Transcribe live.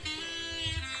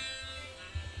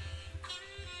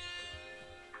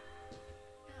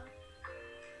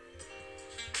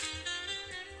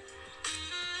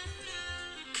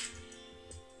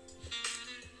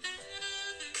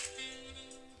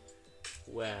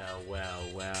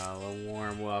Well, a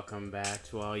warm welcome back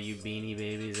to all you beanie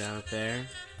babies out there.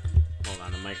 Hold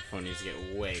on, the microphone needs to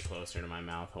get way closer to my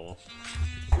mouth hole.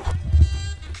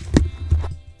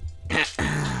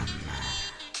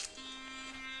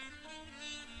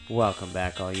 Welcome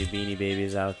back, all you beanie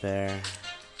babies out there.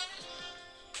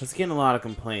 I was getting a lot of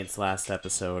complaints last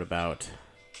episode about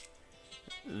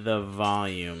the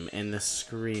volume and the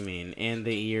screaming and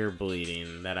the ear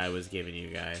bleeding that I was giving you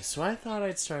guys. So I thought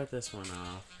I'd start this one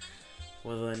off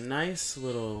with a nice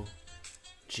little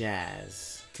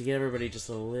jazz to get everybody just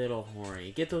a little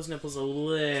horny. Get those nipples a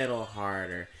little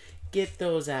harder. Get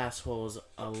those assholes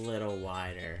a little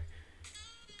wider.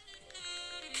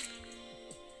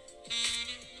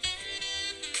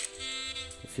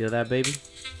 You feel that, baby?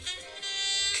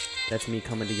 That's me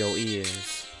coming to your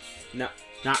ears. No.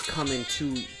 Not coming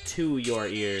to your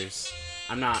ears.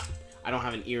 I don't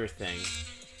have an ear thing.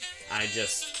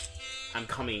 I'm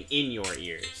coming in your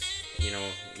ears. You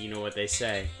know what they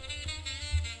say.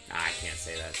 I can't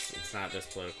say that. It's not this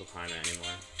political climate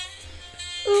anymore.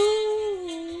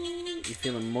 Ooh. You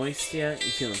feeling moist yet?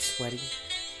 You feeling sweaty?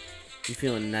 You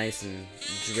feeling nice and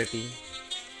drippy?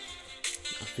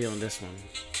 I'm feeling this one.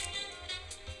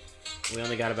 We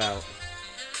only got about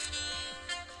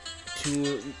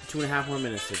two and a half more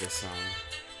minutes to this song.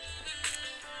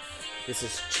 This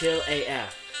is Chill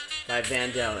AF by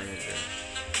Vandal Imagery.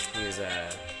 He's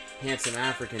a handsome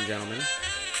African gentleman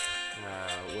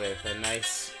with a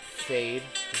nice fade.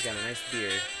 He's got a nice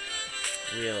beard.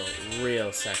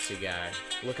 Real sexy guy.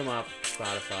 Look him up,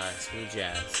 Spotify, Smooth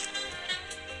Jazz.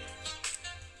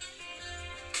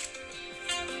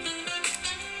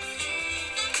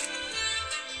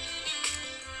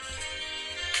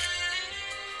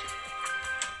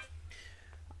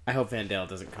 I hope Vandal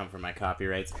doesn't come for my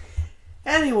copyrights.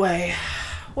 Anyway,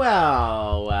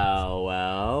 well,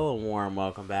 a warm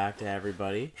welcome back to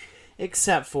everybody.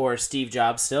 Except for Steve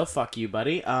Jobs still. Fuck you,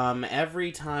 buddy.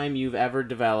 Every time you've ever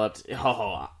developed...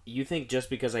 you think just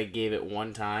because I gave it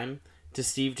one time to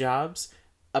Steve Jobs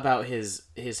about his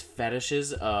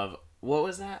fetishes of... What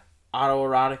was that?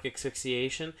 Autoerotic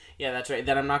asphyxiation? Yeah, that's right.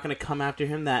 That I'm not going to come after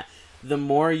him. That... The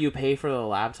more you pay for the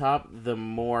laptop, the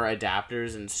more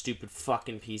adapters and stupid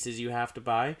fucking pieces you have to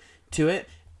buy to it.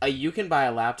 You can buy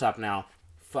a laptop now,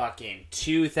 fucking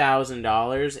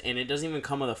 $2,000, and it doesn't even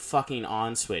come with a fucking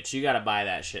on switch. You gotta buy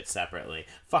that shit separately.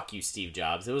 Fuck you, Steve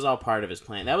Jobs. It was all part of his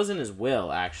plan. That was in his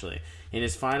will, actually. In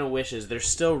his final wishes, they're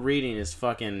still reading his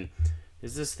fucking...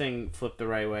 Is this thing flipped the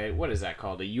right way? What is that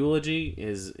called? A eulogy?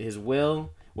 His will?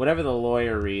 Whatever the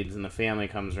lawyer reads and the family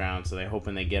comes around, so they're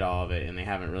hoping they get all of it, and they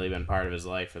haven't really been part of his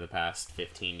life for the past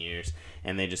 15 years,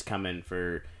 and they just come in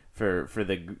for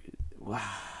the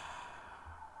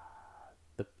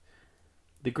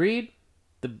greed,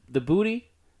 the booty,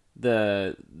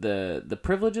 the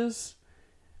privileges,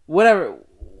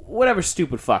 whatever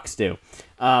stupid fucks do,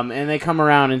 and they come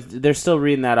around and they're still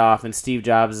reading that off, and Steve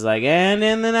Jobs is like, and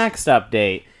in the next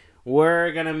update,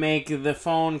 we're going to make the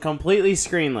phone completely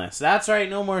screenless. That's right,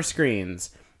 no more screens.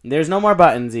 There's no more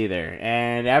buttons either.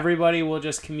 And everybody will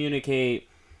just communicate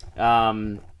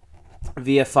via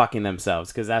fucking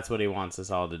themselves, because that's what he wants us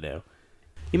all to do.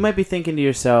 You might be thinking to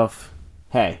yourself,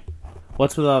 hey,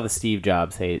 what's with all the Steve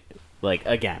Jobs hate? Like,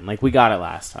 again, like we got it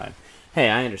last time. Hey,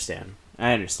 I understand,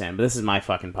 but this is my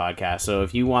fucking podcast, so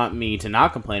if you want me to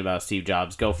not complain about Steve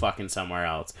Jobs, go fucking somewhere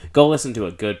else. Go listen to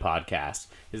a good podcast,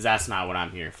 because that's not what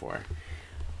I'm here for.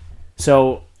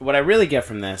 So, what I really get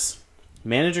from this,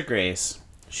 Manager Grace,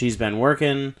 she's been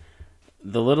working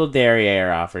the little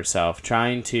derriere off herself,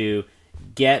 trying to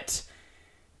get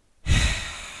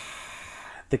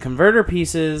the converter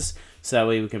pieces, so that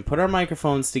way we can put our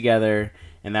microphones together,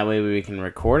 and that way we can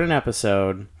record an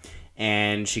episode.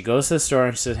 And she goes to the store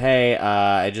and she says, hey,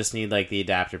 I just need like the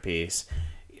adapter piece.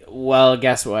 Well,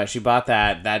 guess what? She bought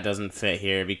that. That doesn't fit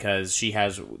here because she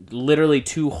has literally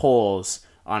two holes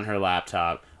on her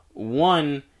laptop.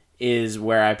 One is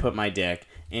where I put my dick,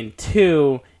 and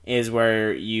two is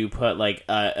where you put like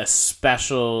a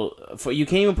special... You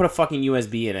can't even put a fucking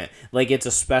USB in it. Like, it's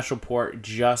a special port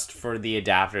just for the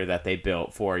adapter that they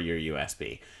built for your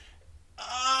USB.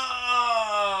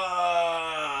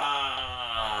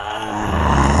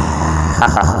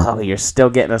 Oh, you're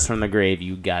still getting us from the grave,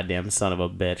 you goddamn son of a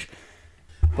bitch.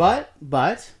 But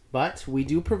we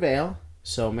do prevail.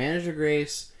 So Manager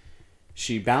Grace,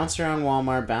 she bounced around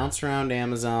Walmart, bounced around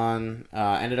Amazon,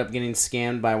 ended up getting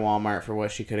scammed by Walmart for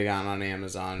what she could have gotten on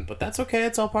Amazon. But that's okay.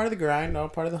 It's all part of the grind, all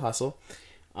part of the hustle.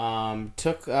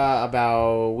 Took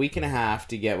about a week and a half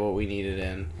to get what we needed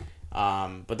in.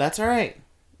 But that's all right,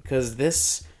 because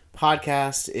this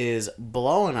podcast is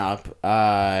blowing up,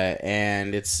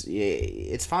 and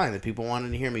it's fine that people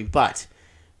wanted to hear me, but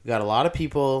we got a lot of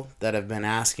people that have been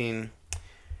asking,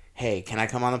 hey, can I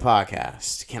come on the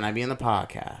podcast? Can I be in the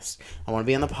podcast? I want to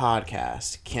be on the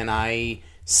podcast. Can I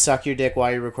suck your dick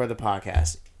while you record the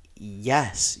podcast?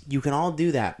 Yes, you can all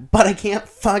do that, but I can't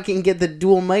fucking get the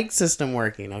dual mic system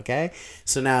working, okay?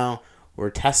 So now we're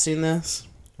testing this.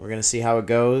 We're going to see how it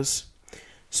goes.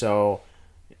 So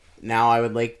now I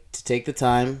would like to take the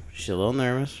time. She's a little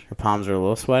nervous. Her palms are a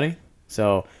little sweaty.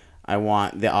 So I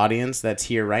want the audience that's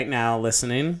here right now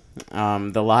listening,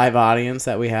 the live audience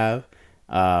that we have,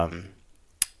 no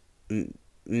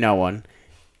one,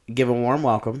 give a warm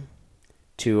welcome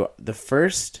to the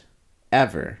first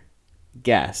ever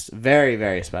guest, very,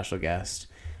 very special guest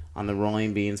on the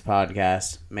Rolling Beans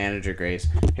podcast, Manager Grace.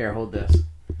 Here, hold this.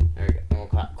 There we go. We'll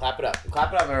clap it up.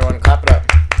 Clap it up, everyone. Clap it up.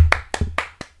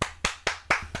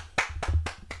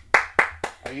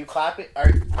 Are you clapping?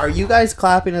 Are you guys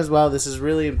clapping as well? This is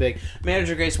really big.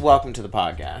 Manager Grace, welcome to the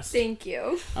podcast. Thank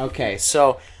you. Okay,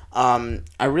 so I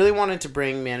really wanted to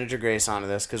bring Manager Grace onto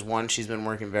this because, one, she's been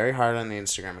working very hard on the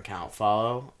Instagram account.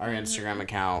 Follow our Instagram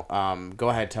account. Go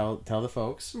ahead, tell the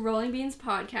folks. Rolling Beans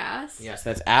Podcast. Yes,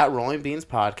 that's at Rolling Beans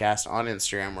Podcast on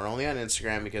Instagram. We're only on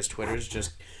Instagram because Twitter's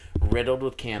just riddled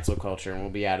with cancel culture, and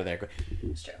we'll be out of there.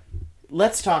 It's true.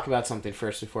 Let's talk about something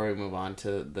first before we move on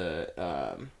to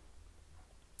the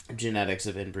genetics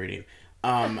of inbreeding.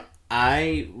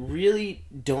 I really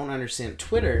don't understand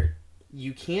Twitter.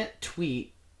 You can't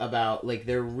tweet about, like,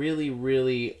 they're really,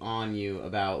 really on you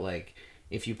about, like,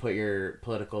 if you put your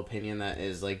political opinion that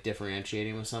is, like,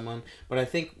 differentiating with someone. But I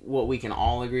think what we can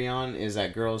all agree on is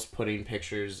that girls putting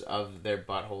pictures of their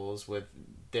buttholes with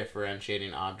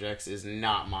differentiating objects is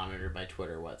not monitored by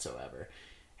Twitter whatsoever.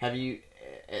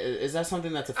 Is that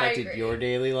something that's affected your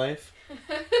daily life?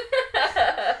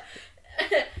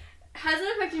 Hasn't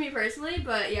affected me personally,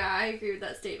 but yeah, I agree with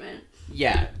that statement.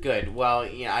 Yeah, good. Well,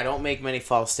 yeah, I don't make many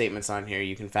false statements on here.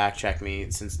 You can fact check me.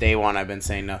 Since day one, I've been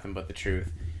saying nothing but the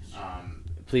truth.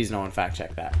 Please, no one fact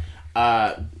check that.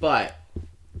 But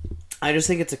I just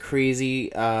think it's a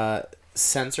crazy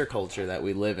censor culture that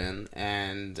we live in,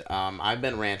 and I've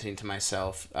been ranting to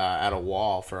myself at a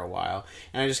wall for a while,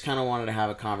 and I just kind of wanted to have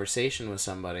a conversation with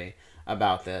somebody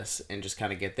about this and just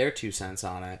kind of get their 2 cents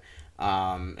on it.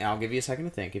 And I'll give you a second to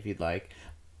think if you'd like.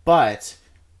 But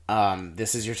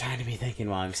this is your time to be thinking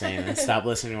while I'm saying this. Stop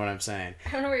listening to what I'm saying.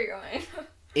 I don't know where you're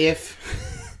going.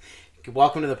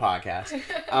 Welcome to the podcast.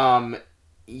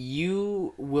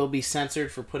 You will be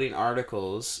censored for putting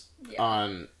articles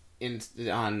on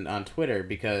Twitter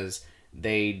because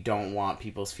they don't want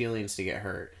people's feelings to get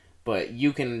hurt. But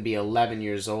you can be 11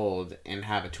 years old and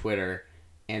have a Twitter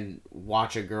and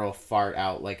watch a girl fart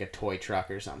out like a toy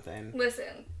truck or something.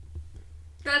 Listen.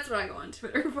 That's what I go on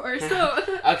Twitter for,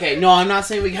 so... Okay, no, I'm not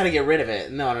saying we gotta get rid of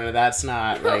it. No, that's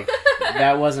not, like...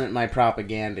 that wasn't my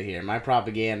propaganda here. My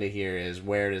propaganda here is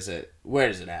where does it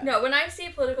at? No, when I see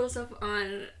political stuff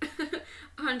on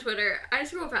Twitter, I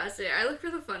scroll past it. I look for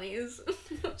the funnies.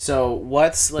 So,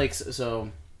 what's, like...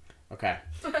 So, okay.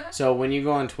 So, when you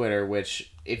go on Twitter,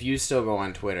 which, if you still go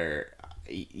on Twitter...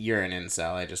 You're an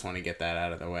incel. I just want to get that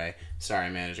out of the way. Sorry,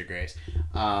 Manager Grace.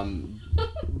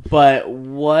 But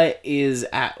what is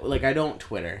I don't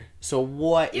Twitter. So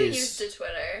what You used to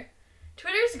Twitter.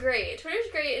 Twitter's great.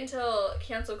 Twitter's great until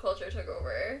cancel culture took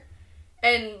over.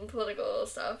 And political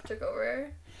stuff took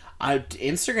over.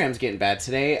 Instagram's getting bad.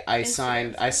 Today I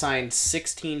signed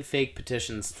 16 fake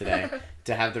petitions today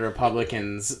to have the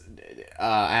Republicans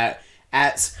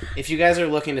if you guys are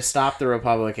looking to stop the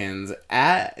Republicans,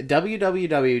 at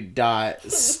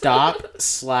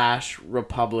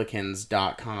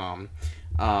www.stop/republicans.com,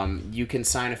 you can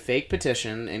sign a fake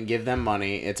petition and give them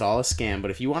money. It's all a scam,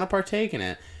 but if you want to partake in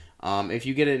it, if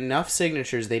you get enough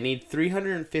signatures, they need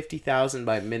 350,000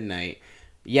 by midnight.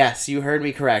 Yes, you heard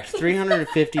me correct.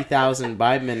 350,000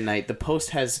 by midnight. The post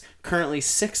has currently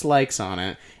 6 likes on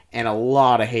it and a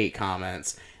lot of hate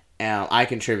comments. I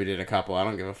contributed a couple. I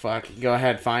don't give a fuck. Go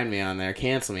ahead, find me on there.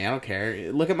 Cancel me. I don't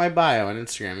care. Look at my bio on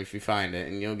Instagram if you find it,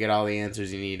 and you'll get all the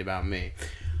answers you need about me.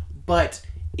 But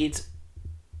it's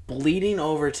bleeding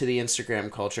over to the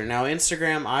Instagram culture. Now,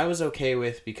 Instagram, I was okay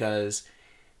with because...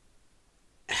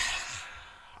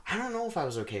 I don't know if I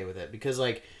was okay with it. Because,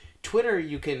 like, Twitter,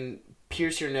 you can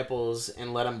pierce your nipples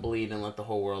and let them bleed and let the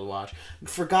whole world watch.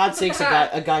 For God's sakes,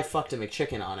 a guy fucked a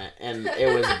McChicken on it, and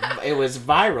it was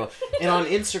viral. And on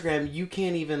Instagram, you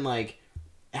can't even, like,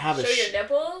 have show your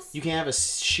nipples. You can't have a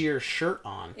sheer shirt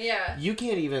on. Yeah. You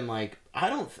can't even like.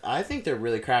 I think they're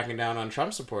really cracking down on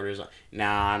Trump supporters.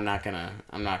 Nah, I'm not gonna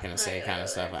say kind of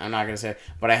stuff. I'm not gonna say.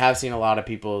 But I have seen a lot of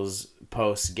people's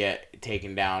posts get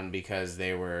taken down because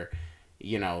they were,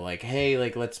 like, hey,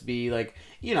 like, let's be like,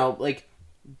 like,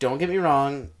 don't get me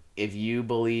wrong. If you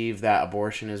believe that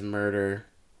abortion is murder,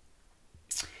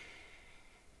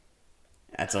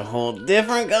 that's a whole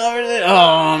different conversation.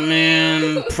 Oh,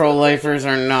 man. Pro-lifers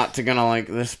are not gonna like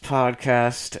this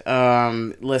podcast.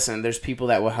 Listen, there's people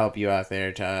that will help you out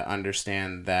there to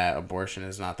understand that abortion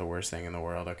is not the worst thing in the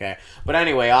world, okay? But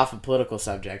anyway, off a political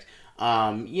subject,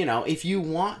 if you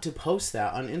want to post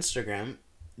that on Instagram,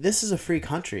 this is a free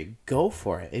country. Go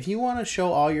for it. If you want to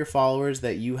show all your followers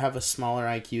that you have a smaller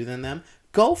IQ than them,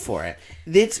 go for it.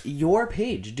 It's your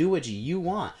page. Do what you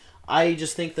want. I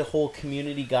just think the whole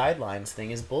community guidelines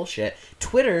thing is bullshit.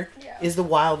 Twitter is the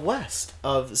Wild West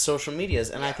of social medias,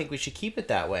 and I think we should keep it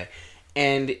that way.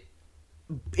 And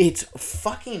it's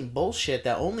fucking bullshit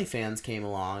that OnlyFans came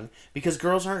along because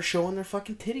girls aren't showing their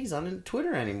fucking titties on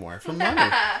Twitter anymore for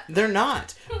money. They're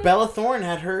not. Bella Thorne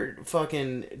had her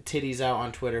fucking titties out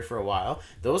on Twitter for a while.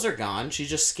 Those are gone. She's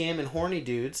just scamming horny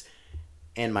dudes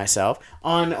and myself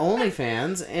on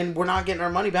OnlyFans, and we're not getting our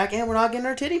money back, and we're not getting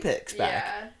our titty pics back.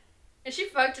 Yeah. And she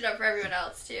fucked it up for everyone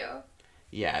else, too.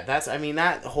 Yeah, that's a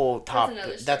whole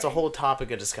topic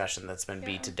of discussion that's been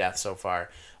beat to death so far.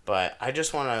 But I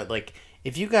just want to, like,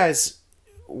 if you guys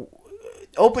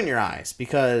open your eyes,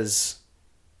 because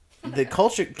the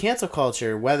cancel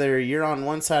culture, whether you're on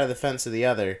one side of the fence or the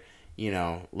other,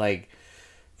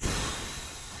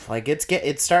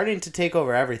 it's starting to take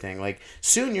over everything. Like,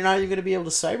 soon you're not even going to be able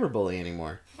to cyberbully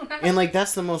anymore. And, like,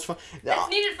 that's the most fun. It's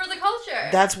needed for the culture.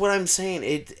 That's what I'm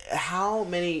saying. How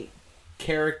many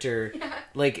character,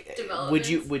 like, would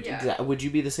you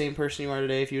be the same person you are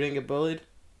today if you didn't get bullied?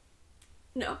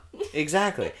 No.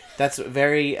 Exactly. That's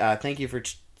very, thank you for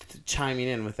chiming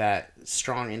in with that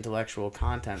strong intellectual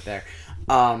content there.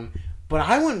 But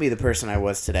I wouldn't be the person I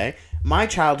was today. My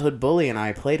childhood bully and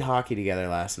I played hockey together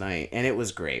last night, and it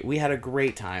was great. We had a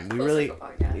great time.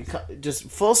 Just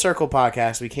full circle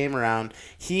podcast. We came around.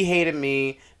 He hated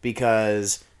me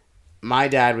because my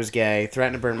dad was gay,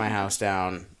 threatened to burn my house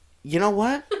down. You know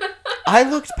what? I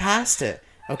looked past it,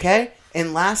 okay?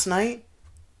 And last night,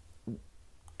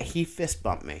 he fist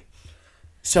bumped me.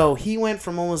 So he went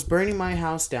from almost burning my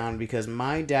house down because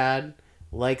my dad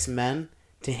likes men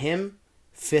to him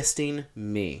fisting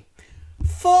me.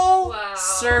 Full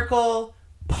circle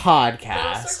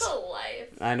podcast. Full circle life.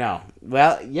 I know.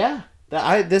 Well, yeah.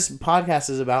 This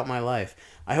podcast is about my life.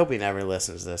 I hope he never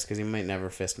listens to this because he might never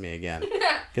fist me again.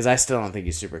 Because I still don't think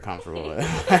he's super comfortable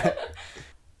with it.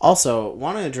 Also,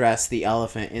 want to address the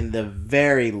elephant in the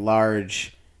very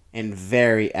large and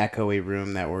very echoey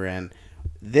room that we're in.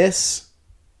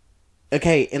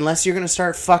 Okay, unless you're going to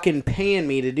start fucking paying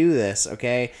me to do this,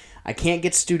 okay? I can't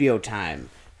get studio time.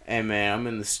 Hey, man, I'm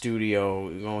in the studio.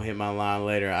 You're going to hit my line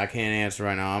later. I can't answer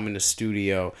right now. I'm in the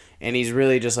studio. And he's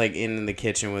really just, like, in the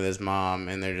kitchen with his mom,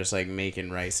 and they're just, like,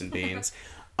 making rice and beans.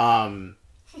 Rice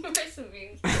and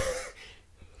beans.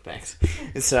 Thanks.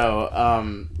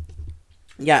 So,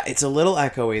 yeah, it's a little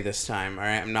echoey this time, all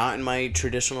right? I'm not in my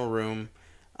traditional room.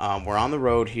 We're on the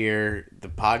road here. The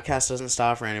podcast doesn't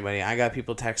stop for anybody. I got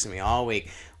people texting me all week.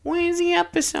 Where's the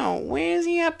episode? Where's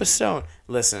the episode?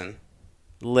 Listen.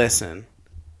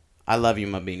 I love you,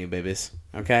 my beanie babies.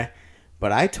 Okay?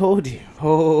 But I told you.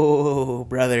 Oh,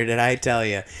 brother, did I tell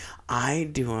you. I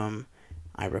do them.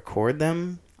 I record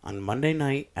them on Monday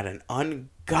night at an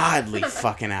ungodly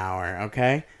fucking hour.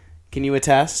 Okay? Can you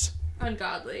attest?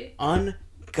 Ungodly.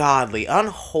 Unholy.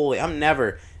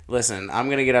 Listen, I'm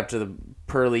going to get up to the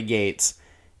pearly gates,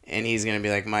 and he's going to be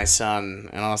like, my son,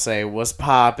 and I'll say, what's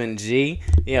poppin', G?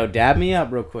 Yo, dab me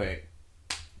up real quick.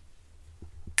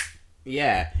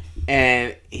 Yeah,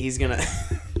 and he's going to...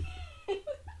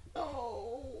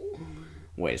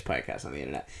 Wait, podcast on the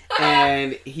internet.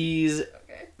 And he's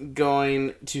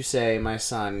going to say, my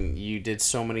son, you did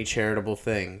so many charitable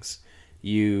things.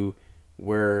 You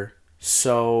were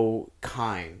so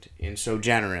kind and so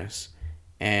generous,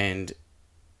 and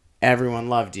everyone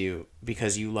loved you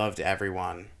because you loved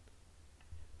everyone.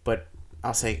 But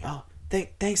I'll say, oh,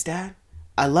 thanks, Dad.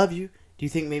 I love you. Do you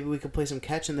think maybe we could play some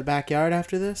catch in the backyard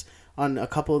after this on a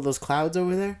couple of those clouds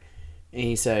over there? And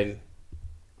he said,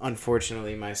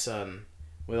 unfortunately, my son,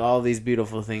 with all these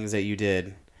beautiful things that you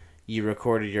did, you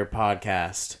recorded your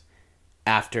podcast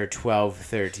after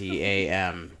 12:30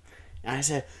 a.m. And I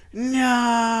said, no.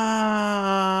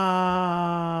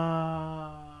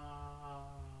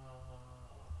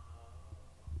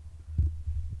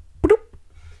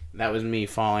 That was me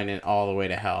falling in all the way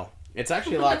to hell. It's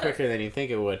actually a lot quicker than you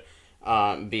think it would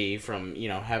be from,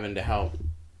 heaven to hell.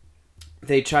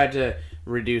 They tried to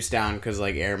reduce down because,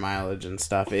 like, air mileage and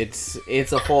stuff. It's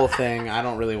a whole thing. I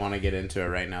don't really want to get into it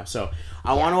right now. So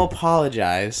I want to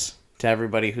apologize to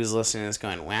everybody who's listening to this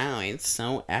going, wow, it's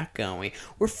so echoey.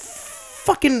 We're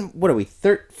fucking, what are we,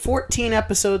 14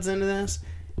 episodes into this?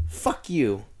 Fuck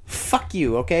you,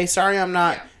 okay? Sorry I'm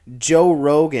not Joe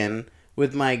Rogan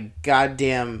with my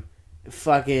goddamn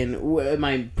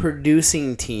my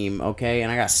producing team, okay?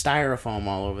 And I got styrofoam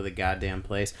all over the goddamn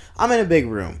place. I'm in a big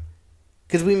room.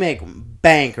 Because we make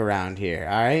bank around here,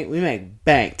 alright? We make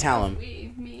bank. Tell them.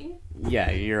 Me?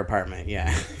 Yeah, your apartment,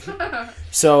 yeah.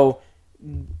 So,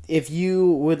 if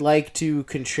you would like to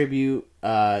contribute,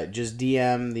 just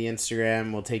DM the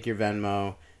Instagram. We'll take your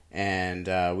Venmo.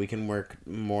 And we can work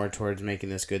more towards making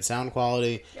this good sound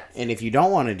quality. Yes. And if you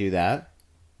don't want to do that,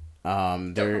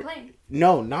 don't complain.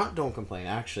 No, not don't complain,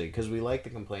 actually, because we like the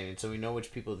complaining, so we know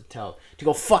which people to tell to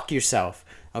go fuck yourself,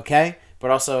 okay?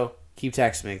 But also, keep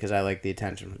texting me, because I like the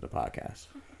attention from the podcast.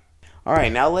 All right,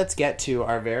 now let's get to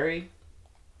our very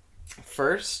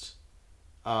first,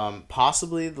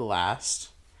 possibly the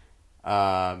last,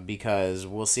 because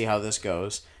we'll see how this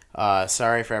goes.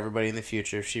 Sorry for everybody in the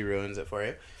future if she ruins it for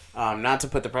you. Not to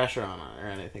put the pressure on her or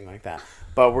anything like that.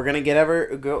 But we're going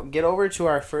to get over to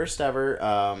our first ever,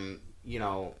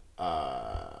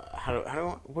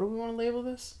 what do we want to label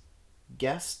this?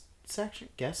 Guest section?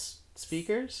 Guest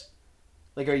speakers?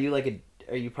 Like, are you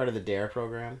part of the DARE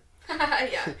program?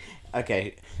 Yeah.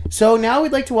 Okay. So now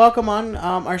we'd like to welcome on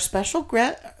our special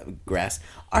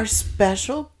our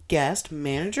special guest,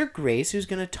 Manager Grace, who's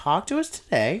going to talk to us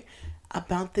today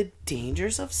about the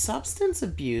dangers of substance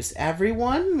abuse.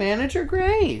 Everyone, Manager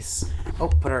Grace. Oh,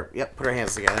 put our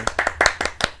hands together.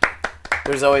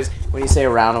 There's always, when you say a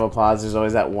round of applause, there's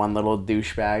always that one little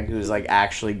douchebag who's like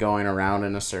actually going around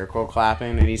in a circle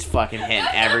clapping, and he's fucking hitting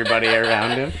everybody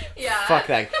around him. Yeah. Fuck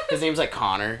that. His name's like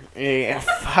Connor. Yeah,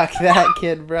 fuck that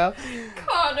kid, bro.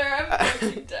 Connor, I'm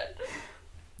fucking dead.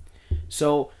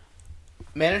 So,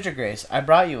 Manager Grace, I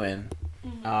brought you in,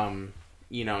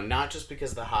 Mm-hmm. Not just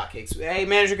because of the hotcakes. Hey,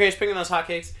 Manager Grace, bring in those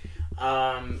hotcakes.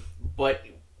 But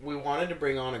we wanted to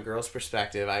bring on a girl's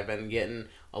perspective. I've been getting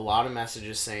a lot of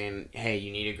messages saying, hey,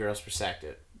 you need a girl's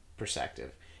perspective.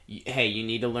 Hey, you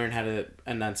need to learn how to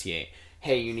enunciate.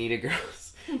 Hey, you need a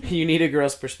girl's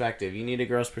perspective. You need a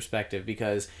girl's perspective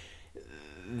because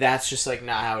that's just like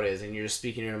not how it is. And you're just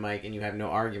speaking in a mic and you have no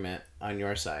argument on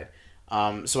your side.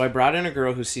 So I brought in a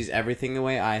girl who sees everything the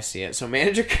way I see it. So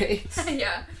Manager Grace.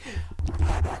 Yeah.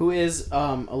 Who is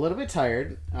a little bit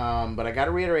tired, but I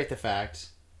gotta reiterate the fact.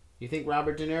 You think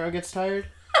Robert De Niro gets tired?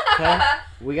 Okay?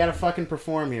 We gotta fucking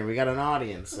perform here. We got an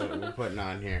audience that we're putting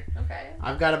on here. Okay.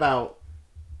 I've got about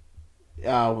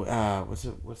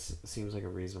what's seems like a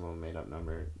reasonable made up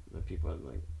number that people have,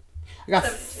 like. I got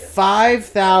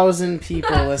 5,000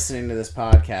 people listening to this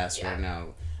podcast right now.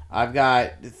 I've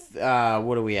got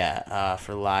what are we at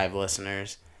for live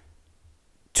listeners?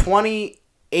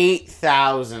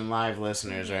 28,000 live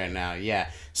listeners right now. Yeah.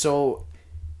 So,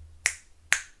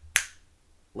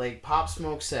 like Pop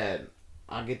Smoke said,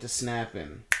 I'll get to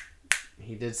snapping.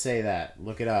 He did say that.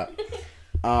 Look it up.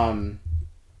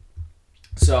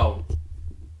 So,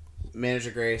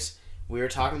 Manager Grace, we were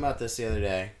talking about this the other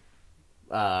day.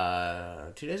 2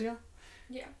 days ago?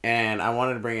 Yeah. And I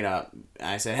wanted to bring it up.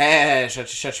 I said, hey,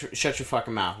 shut your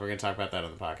fucking mouth. We're going to talk about that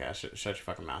on the podcast. Shut your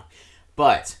fucking mouth.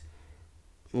 But,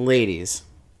 ladies,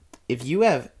 if you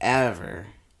have ever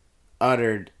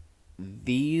uttered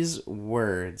these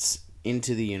words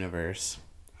into the universe,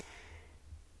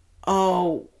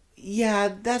 oh, yeah,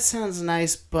 that sounds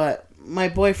nice, but my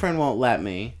boyfriend won't let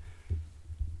me.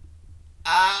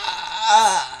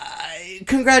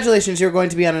 Congratulations, you're going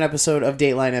to be on an episode of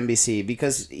Dateline NBC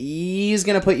because he's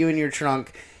going to put you in your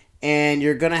trunk and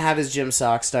you're going to have his gym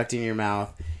socks stuck in your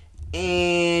mouth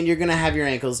and you're going to have your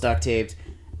ankles duct taped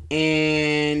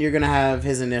and you're going to have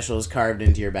his initials carved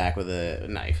into your back with a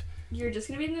knife. You're just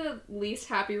going to be in the least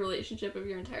happy relationship of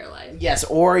your entire life. Yes,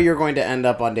 or you're going to end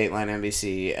up on Dateline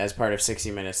NBC as part of 60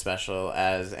 Minutes special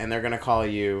and they're going to call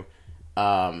you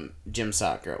Gym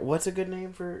Sock Girl. What's a good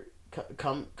name for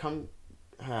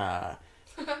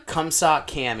Cumsock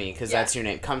Cammy, because that's your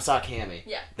name. Cumsock Cammy.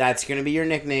 Yeah. That's going to be your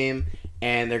nickname,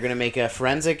 and they're going to make a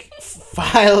Forensic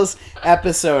Files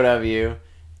episode of you,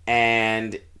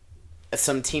 and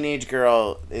some teenage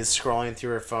girl is scrolling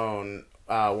through her phone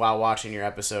while watching your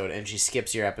episode, and she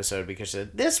skips your episode because she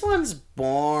said, this one's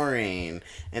boring.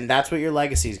 And that's what your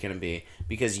legacy is going to be,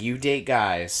 because you date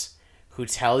guys who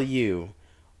tell you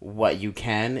what you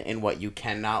can and what you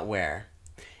cannot wear.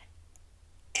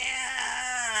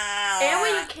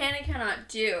 can and cannot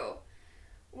do.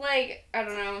 Like, I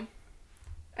don't know.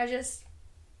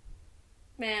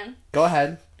 Man. Go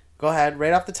ahead.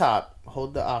 Right off the top.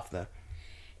 Hold the off the.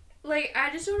 Like,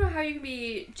 I just don't know how you can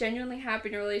be genuinely happy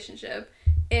in a relationship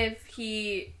if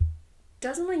he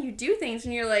doesn't let you do things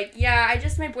and you're like, yeah,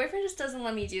 my boyfriend just doesn't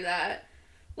let me do that.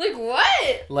 Like,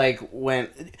 what? Like, when...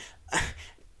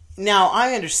 Now,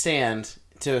 I understand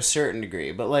to a certain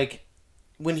degree, but, like,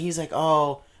 when he's like,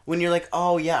 when you're like,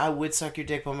 oh, yeah, I would suck your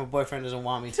dick, but my boyfriend doesn't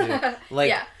want me to. Like,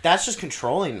 yeah. That's just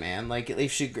controlling, man. Like,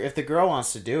 if the girl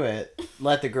wants to do it,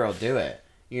 let the girl do it.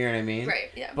 You know what I mean? Right,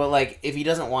 yeah. But, like, if he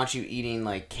doesn't want you eating,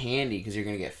 like, candy because you're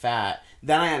going to get fat,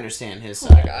 then I understand his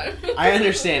side. Oh, my God. I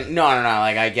understand. No,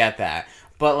 like, I get that.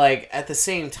 But, like, at the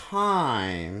same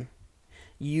time,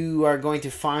 you are going to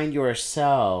find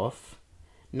yourself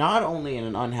not only in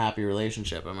an unhappy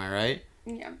relationship, am I right?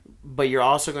 Yeah. But you're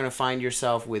also going to find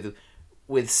yourself with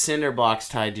cinder blocks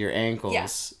tied to your ankles.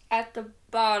 Yes, at the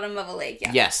bottom of a lake,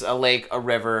 yeah. Yes, a lake, a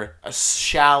river, a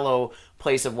shallow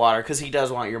place of water, because he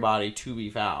does want your body to be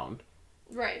found.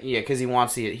 Right. Yeah, because he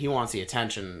wants the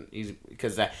attention. He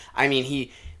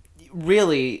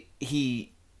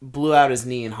blew out his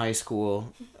knee in high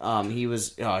school. He was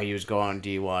going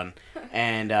D1,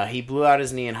 and he blew out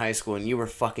his knee in high school, and you were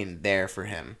fucking there for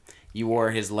him. You wore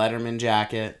his Letterman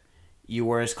jacket. You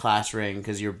wore his class ring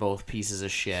because you're both pieces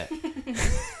of shit.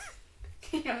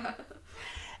 Yeah.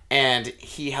 And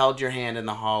he held your hand in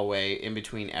the hallway in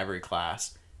between every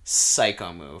class.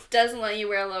 Psycho move. Doesn't let you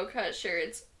wear low-cut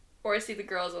shirts or see the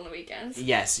girls on the weekends.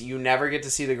 Yes, you never get to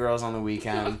see the girls on the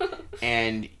weekend.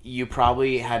 And you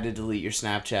probably had to delete your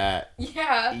Snapchat.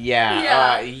 Yeah.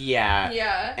 Yeah.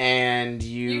 Yeah. And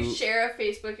you share a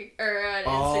Facebook or an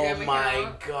Instagram account. Oh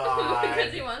my God.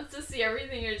 Because he wants to see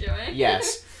everything you're doing.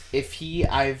 Yes.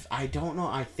 I don't know,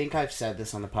 I think I've said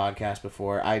this on the podcast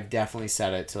before. I've definitely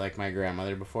said it to, like, my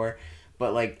grandmother before.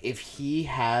 But, like, if he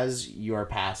has your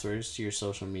passwords to your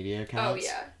social media accounts... Oh,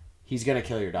 yeah. He's gonna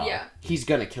kill your dog. Yeah. He's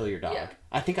gonna kill your dog. Yeah.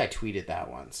 I think I tweeted that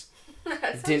once.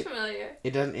 That sounds familiar.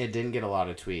 It didn't get a lot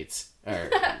of tweets or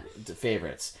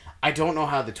favorites. I don't know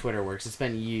how the Twitter works. It's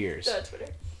been years. Twitter.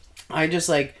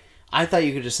 I thought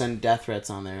you could just send death threats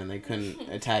on there and they couldn't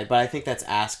attack. But I think that's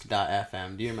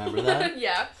ask.fm. Do you remember that?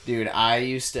 Yeah. Dude, I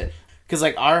used to... Because,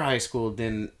 like, our high school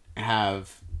didn't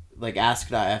have... Like,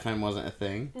 ask.fm wasn't a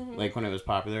thing. Mm-hmm. Like, when it was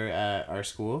popular at our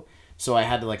school. So I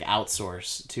had to, like,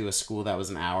 outsource to a school that was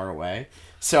an hour away.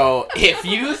 So if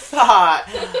you thought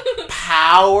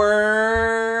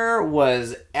power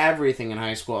was everything in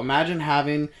high school, imagine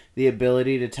having the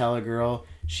ability to tell a girl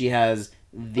she has...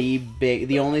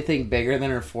 the only thing bigger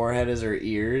than her forehead is her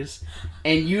ears,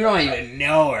 and you don't even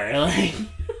know her. Like,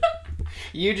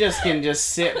 you just can just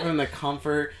sit from the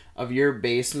comfort of your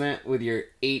basement with your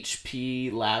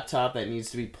HP laptop that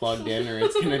needs to be plugged in or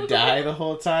it's gonna die the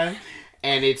whole time,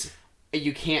 and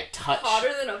you can't touch.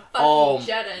 Hotter than a fucking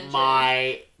jet engine. Oh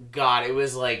my God, it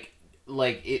was like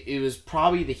it was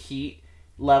probably the heat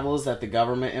levels that the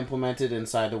government implemented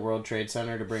inside the World Trade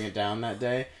Center to bring it down that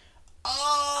day.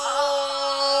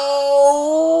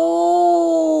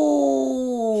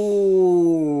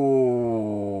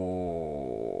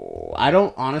 I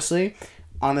don't, honestly,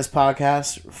 on this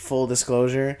podcast, full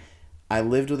disclosure, I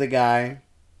lived with a guy.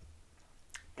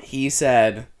 He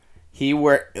said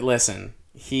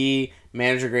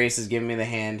Manager Grace is giving me the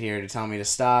hand here to tell me to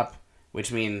stop,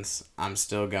 which means I'm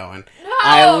still going. No!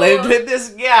 I lived with this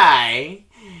guy,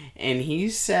 and he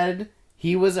said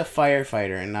he was a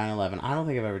firefighter in 9/11. I don't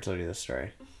think I've ever told you this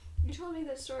story. You told me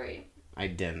this story. I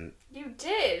didn't. You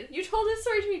did. You told this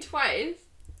story to me twice.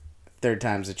 Third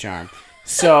time's a charm.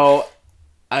 So,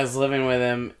 I was living with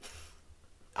him.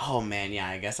 Oh, man, yeah,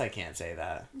 I guess I can't say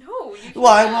that. No, you can't.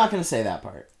 Well, I'm not going to say that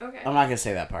part. Okay. I'm not going to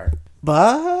say that part.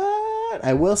 But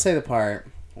I will say the part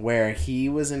where he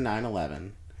was in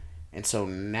 9/11. And so,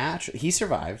 naturally, he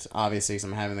survived, obviously, because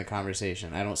I'm having the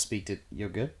conversation. I don't speak to... You're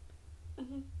good?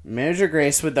 Mm-hmm. Manager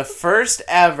Grace with the first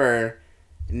ever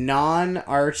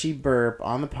non-Archie burp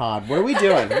on the pod. What are we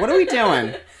doing?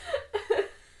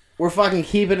 We're fucking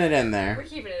keeping it in there. We're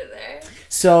keeping it in there.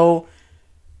 So,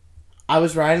 I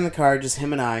was riding the car, just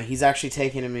him and I. He's actually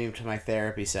taking me to my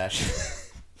therapy session.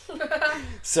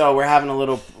 So we're having a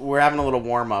little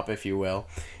warm up, if you will.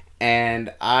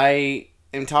 And I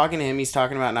am talking to him. He's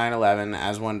talking about 9/11,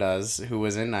 as one does, who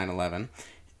was in 9/11.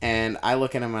 And I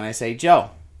look at him and I say, Joe.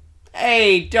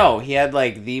 Hey, Joe. He had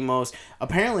like the most...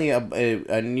 Apparently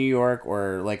a New York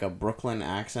or like a Brooklyn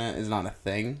accent is not a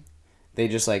thing. They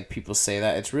just like, people say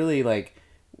that. It's really like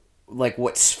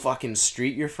what fucking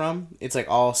street you're from. It's like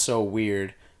all so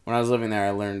weird. When I was living there,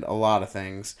 I learned a lot of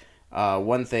things.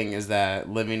 One thing is that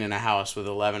living in a house with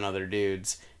 11 other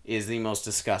dudes is the most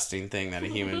disgusting thing that a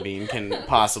human being can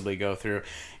possibly go through.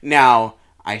 Now,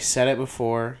 I said it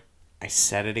before. I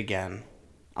said it again.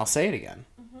 I'll say it again.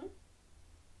 Mm-hmm.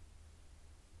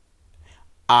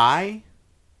 I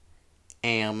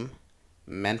am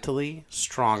mentally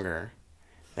stronger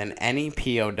than any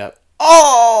POW.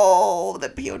 Oh, the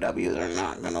POWs are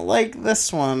not going to like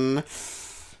this one.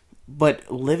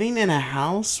 But living in a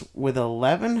house with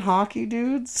 11 hockey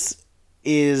dudes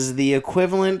is the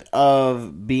equivalent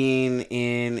of being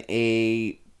in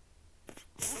a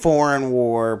foreign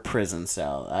war prison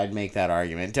cell. I'd make that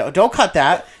argument. Don't cut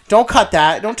that. Don't cut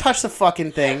that. Don't touch the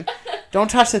fucking thing. Don't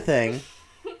touch the thing.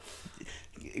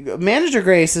 Manager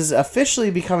Grace is officially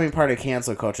becoming part of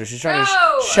cancel culture. She's trying to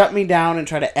shut me down and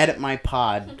try to edit my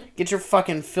pod. Get your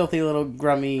fucking filthy little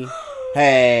grummy.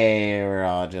 Hey, we're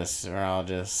all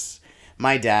just.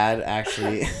 My dad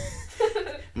actually.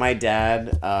 My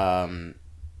dad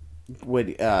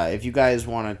would if you guys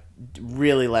want to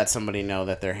really let somebody know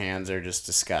that their hands are just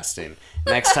disgusting.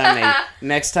 Next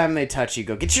time they touch you,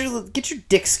 go get your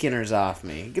dick skinners off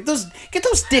me. Get those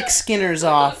dick skinners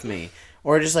off me.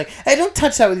 Or just like, hey, don't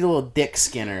touch that with your little dick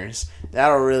skinners.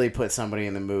 That'll really put somebody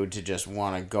in the mood to just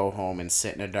want to go home and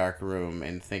sit in a dark room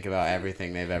and think about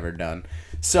everything they've ever done.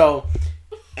 So,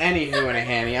 anywho and a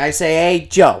handy, I say, hey,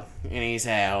 Joe. And he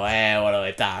said, oh, hey, what are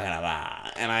we talking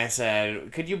about? And I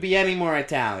said, could you be any more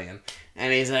Italian?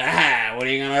 And he said, what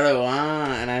are you going to do,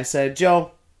 huh? And I said,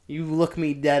 Joe, you look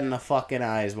me dead in the fucking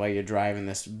eyes while you're driving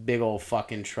this big old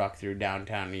fucking truck through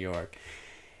downtown New York.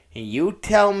 And you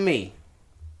tell me,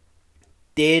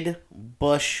 did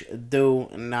Bush do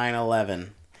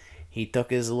 9/11? He took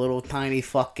his little tiny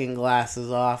fucking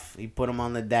glasses off. He put them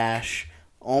on the dash.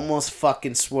 Almost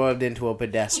fucking swerved into a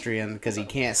pedestrian because he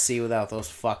can't see without those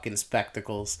fucking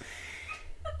spectacles.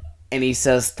 And he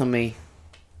says to me,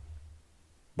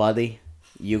 buddy,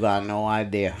 you got no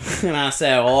idea. And I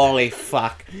said, holy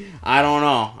fuck. I don't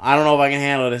know. I don't know if I can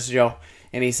handle this, Joe.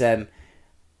 And he said,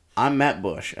 I met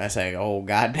Bush. I said, oh,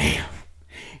 goddamn.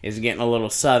 Is getting a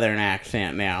little southern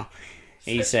accent now.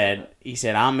 He said,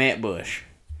 I met Bush.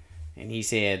 And he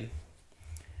said,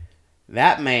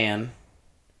 that man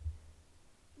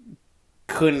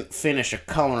couldn't finish a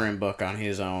coloring book on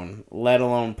his own, let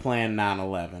alone plan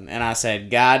 9/11. And I said,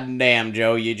 God damn,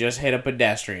 Joe, you just hit a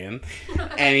pedestrian.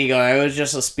 And he goes, it was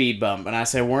just a speed bump. And I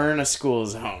said, we're in a school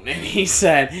zone. And he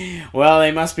said, well,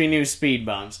 they must be new speed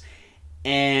bumps.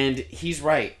 And he's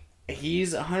right.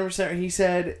 He's 100%. He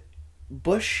said,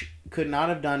 Bush could not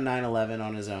have done 9/11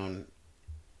 on his own.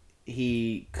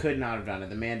 He could not have done it.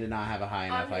 The man did not have a high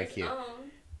enough IQ.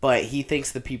 But he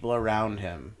thinks the people around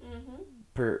him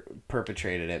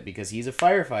perpetrated it because he's a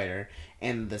firefighter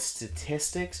and the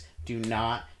statistics do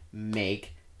not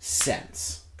make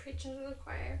sense. Preaching to the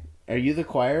choir. Are you the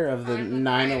choir of the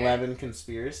 9/11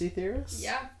 conspiracy theorists?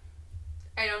 Yeah.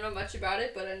 I don't know much about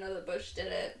it, but I know that Bush did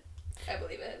it. I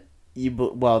believe it.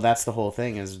 Well, that's the whole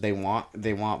thing is they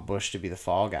want Bush to be the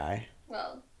fall guy.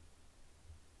 Well.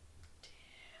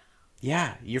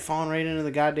 Yeah, you're falling right into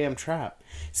the goddamn trap.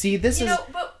 See, this but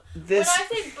when I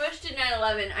say Bush did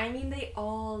 9/11, I mean they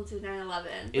all did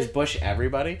 9/11. Is Bush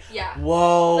everybody? Yeah.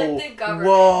 Whoa. Like the government.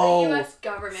 Whoa. The U.S.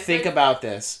 government. Think about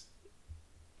this.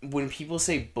 When people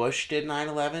say Bush did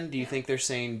 9/11, do you think they're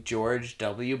saying George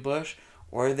W. Bush?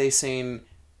 Or are they saying,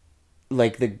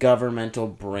 like, the governmental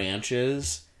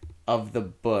branches of the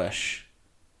Bush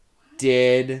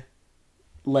did,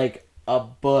 like, a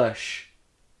bush.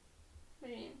 What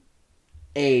do you mean?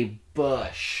 A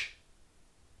bush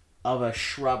of a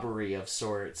shrubbery of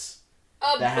sorts.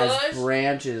 That bush? Has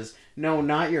branches. No,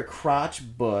 not your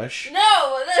crotch bush.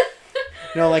 No!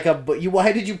 No, like a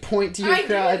why did you point to your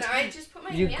crotch? I just put my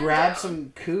You hand grabbed out.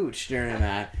 some cooch during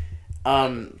that.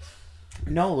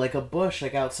 No, like a bush,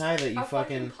 like outside that you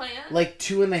fucking plant? like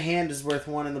 2 in the hand is worth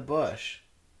 1 in the bush.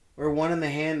 Or 1 in the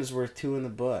hand is worth 2 in the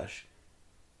bush.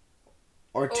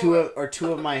 Or two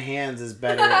of my hands is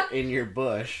better in your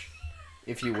bush,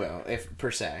 if you will, if per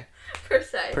se.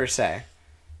 Per se.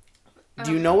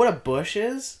 Do you know what a bush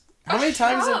is? How many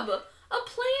times? A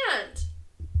plant.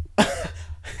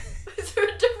 Is there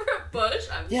a different bush?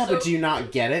 But do you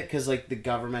not get it? Because like the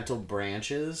governmental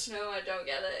branches. No, I don't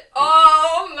get it.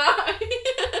 Oh my.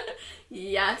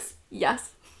 Yes.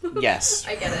 Yes. Yes.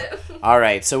 I get it. All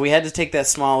right, so we had to take that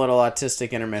small little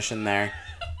autistic intermission there.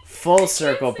 Full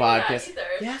circle podcast.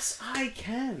 Yes, I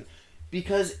can.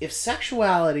 Because if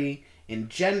sexuality and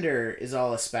gender is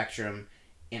all a spectrum,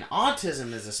 and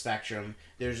autism is a spectrum,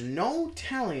 there's no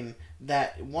telling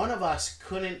that one of us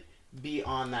couldn't be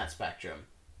on that spectrum.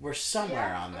 We're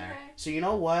somewhere on there. Okay. So you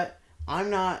know what?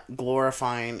 I'm not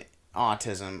glorifying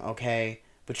autism, okay?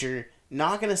 But you're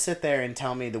not gonna sit there and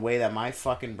tell me the way that my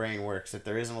fucking brain works that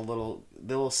there isn't a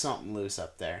little something loose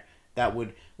up there that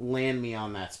would land me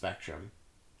on that spectrum.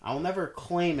 I will never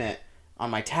claim it on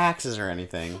my taxes or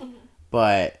anything,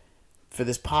 but for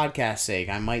this podcast's sake,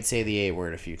 I might say the A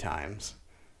word a few times.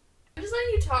 I'm just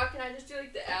letting you talk, and I just do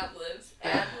like the ad-libs.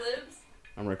 Ad-libs?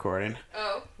 I'm recording.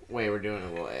 Oh. Wait, we're doing a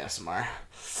little ASMR.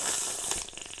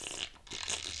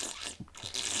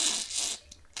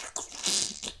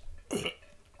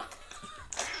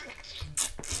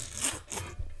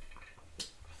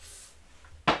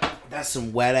 That's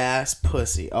some wet ass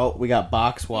pussy. Oh, we got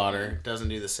box water. Doesn't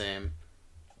do the same.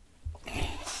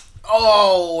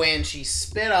 Oh, and she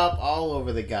spit up all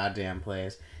over the goddamn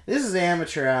place. This is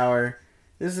Amateur Hour.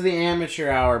 This is the Amateur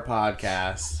Hour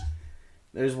podcast.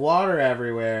 There's water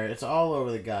everywhere. It's all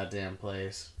over the goddamn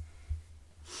place.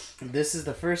 This is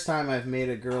the first time I've made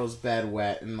a girl's bed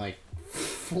wet in like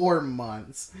 4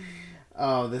 months.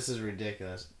 Oh, this is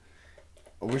ridiculous.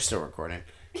 We're still recording.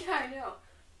 Yeah, I know.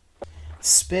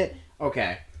 Spit.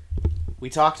 Okay. We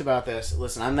talked about this.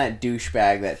 Listen, I'm that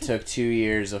douchebag that took 2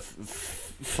 years of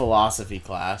philosophy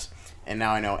class, and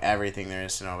now I know everything there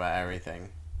is to know about everything.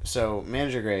 So,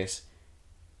 Manager Grace,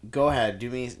 go ahead.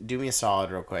 Do me a solid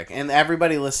real quick. And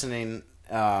everybody listening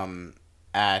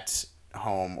at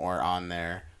home or on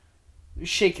there,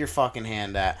 shake your fucking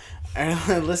hand at.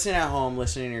 Listening at home,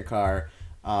 listening in your car,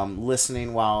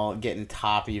 listening while getting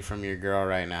toppy from your girl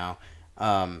right now.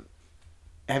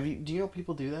 Do you know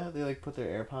people do that? They like put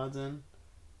their AirPods in,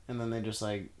 and then they just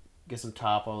like get some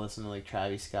top while listening to like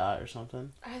Travis Scott or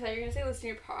something. I thought you were gonna say listen to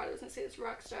your pod. I was gonna say it's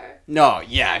Rockstar. No,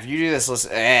 yeah. If you do this,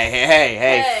 listen.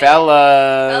 Hey,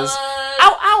 fellas.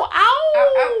 Ow, ow, ow.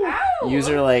 Ow, ow, ow. Use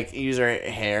her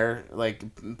hair, like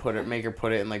make her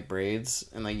put it in like braids,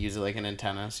 and like use it like an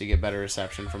antenna, so you get better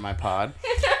reception from my pod.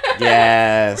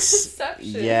 Yes.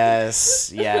 Reception.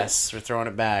 Yes. We're throwing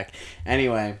it back.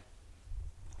 Anyway.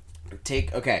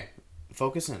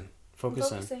 Focus in.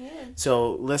 Focusing in.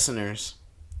 So, listeners,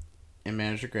 and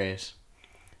Manager Grace,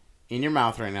 in your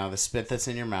mouth right now, the spit that's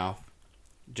in your mouth,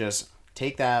 just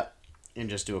take that and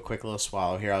just do a quick little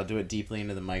swallow. Here, I'll do it deeply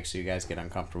into the mic so you guys get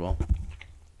uncomfortable.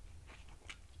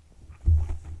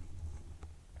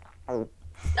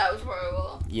 That was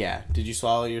horrible. Yeah. Did you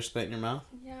swallow your spit in your mouth?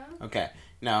 Yeah. Okay.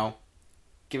 Now,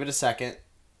 give it a second.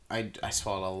 I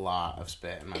swallowed a lot of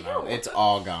spit in my mouth. It's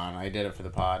all gone. I did it for the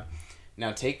pod.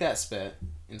 Now take that spit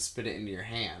and spit it into your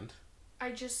hand.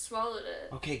 I just swallowed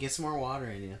it. Okay, get some more water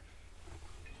in you.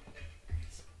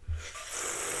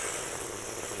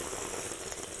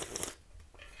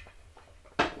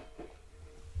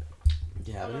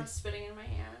 Yeah. I'm not spitting in my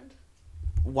hand.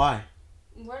 Why?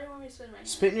 Why do you want me to spit in my hand?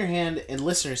 Spit in your hand, and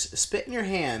listeners, spit in your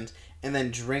hand and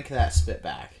then drink that spit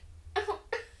back.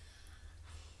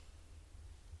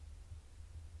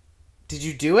 Did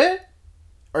you do it?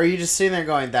 Or are you just sitting there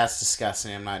going, that's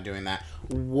disgusting, I'm not doing that?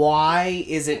 Why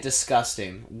is it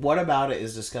disgusting? What about it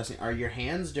is disgusting? Are your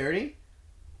hands dirty?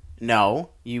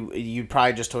 No. You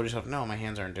probably just told yourself, no, my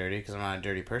hands aren't dirty because I'm not a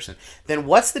dirty person. Then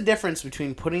what's the difference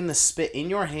between putting the spit in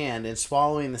your hand and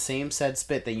swallowing the same said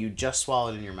spit that you just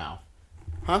swallowed in your mouth?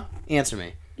 Huh? Answer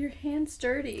me. Your hand's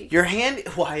dirty. Your hand.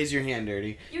 Why is your hand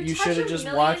dirty? You should have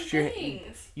just watched your.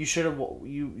 You should have.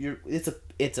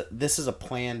 This is a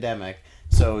plandemic.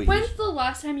 So. When's the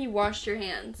last time you washed your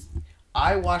hands?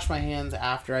 I washed my hands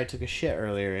after I took a shit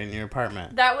earlier in your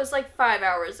apartment. That was like 5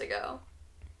 hours ago.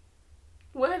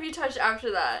 What have you touched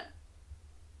after that?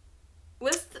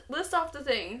 List off the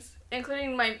things,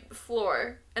 including my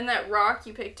floor and that rock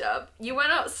you picked up. You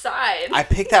went outside. I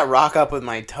picked that rock up with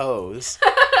my toes.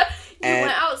 You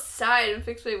went outside and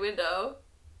fixed my window.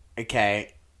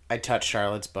 Okay, I touched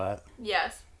Charlotte's butt.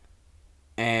 Yes.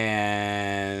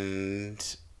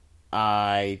 And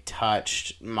I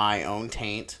touched my own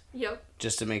taint. Yep.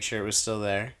 Just to make sure it was still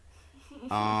there.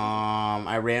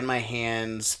 I ran my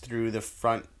hands through the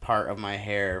front part of my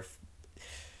hair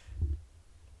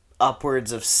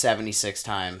upwards of 76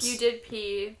 times. You did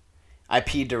pee. I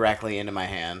peed directly into my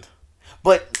hand.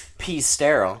 But pee's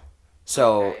sterile,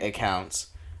 so it counts.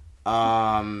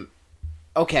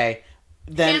 Okay.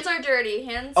 Then hands are dirty.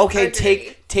 Hands okay, are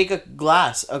dirty. take a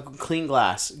glass, a clean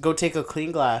glass. Go take a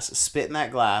clean glass, spit in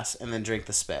that glass, and then drink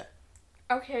the spit.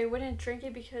 Okay, I wouldn't drink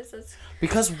it because it's...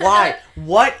 Because why?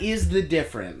 What is the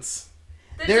difference?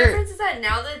 The difference is that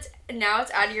now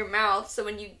it's out of your mouth, so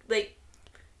when you, like...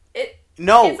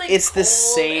 No, like it's the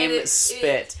same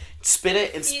spit. Spit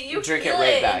it and you drink it feel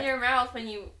right back. In your mouth when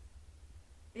you...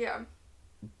 Yeah.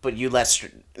 But you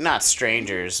let... not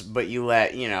strangers, but you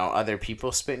let, other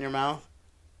people spit in your mouth?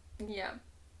 Yeah.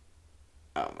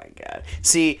 Oh my god.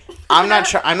 See, I'm not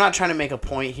trying to make a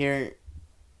point here.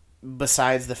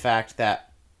 besides the fact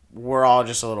that we're all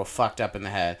just a little fucked up in the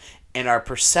head. And our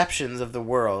perceptions of the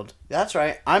world. That's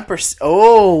right. Don't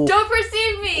perceive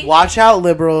me! Watch out,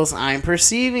 liberals. I'm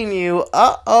perceiving you.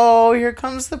 Uh-oh. Here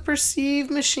comes the perceive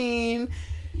machine.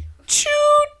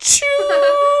 Choo-choo.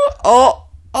 Oh.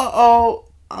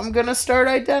 Uh-oh. I'm gonna start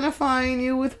identifying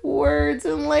you with words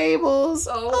and labels.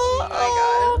 Oh my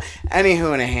god.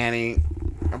 Anywho and a Hanny.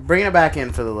 I'm bringing it back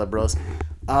in for the liberals.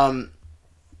 Don't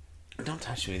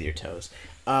touch me with your toes.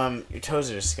 Your toes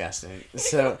are disgusting.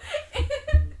 So...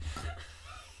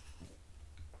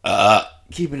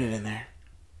 keeping it in there.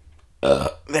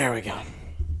 There we go.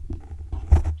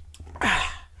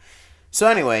 So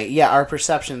anyway, yeah, our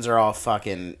perceptions are all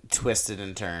fucking twisted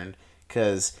and turned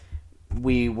because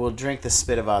we will drink the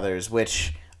spit of others,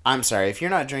 which, I'm sorry, if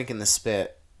you're not drinking the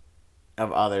spit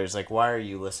of others, like, why are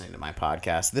you listening to my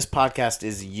podcast? This podcast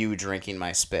is you drinking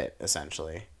my spit,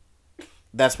 essentially.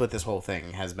 That's what this whole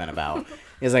thing has been about.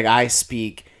 Is like, I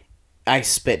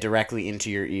spit directly into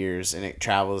your ears and it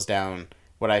travels down...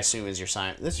 what I assume is your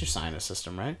that's your sinus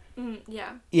system, right?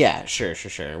 Yeah. Yeah, sure.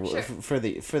 For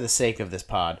the sake of this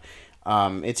pod,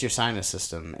 it's your sinus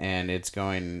system, and it's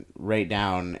going right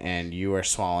down, and you are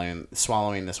swallowing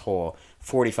this whole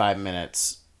 45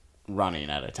 minutes running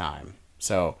at a time.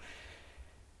 So,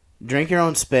 drink your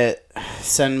own spit.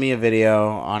 Send me a video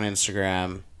on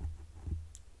Instagram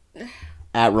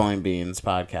at Rolling Beans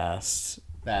Podcast.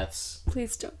 That's...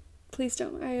 Please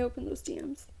don't. I open those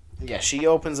DMs. Yeah, she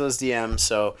opens those DMs,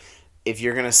 so if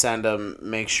you're going to send them,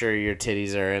 make sure your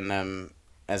titties are in them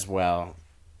as well.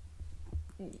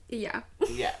 Yeah.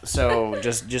 Yeah, so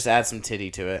just add some titty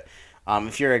to it.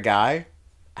 If you're a guy,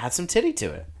 add some titty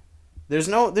to it. There's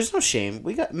no shame.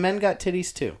 Men got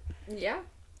titties too. Yeah.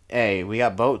 Hey, we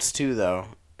got boats too, though.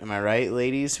 Am I right,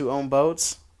 ladies who own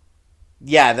boats?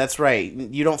 Yeah, that's right.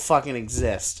 You don't fucking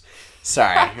exist.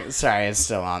 Sorry, it's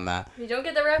still on that. You don't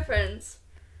get the reference.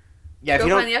 Yeah, Go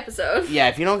find the episode. Yeah,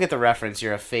 if you don't get the reference,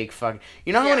 you're a fake fuck.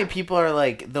 You know how many people are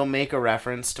like, they'll make a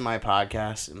reference to my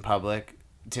podcast in public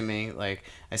to me? Like,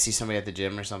 I see somebody at the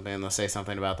gym or something, and they'll say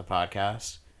something about the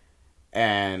podcast.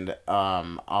 And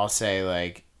I'll say,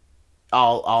 like,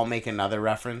 I'll make another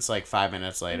reference, like, 5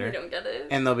 minutes later. You don't get it.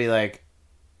 And they'll be like,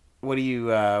 what are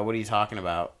you talking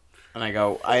about? And I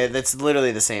go, that's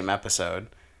literally the same episode.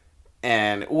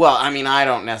 And, well, I mean, I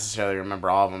don't necessarily remember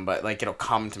all of them, but, like, it'll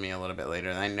come to me a little bit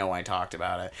later, and I know I talked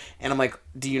about it. And I'm like,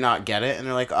 do you not get it? And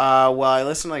they're like, well, I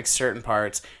listen to, like, certain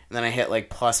parts, and then I hit,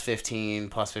 like, plus 15,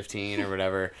 or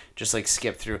whatever, just, like,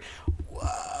 skip through.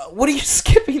 What are you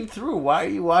skipping through? Why are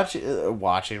you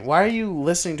watching? Why are you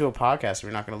listening to a podcast if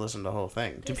you're not going to listen to the whole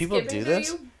thing? Do people do this?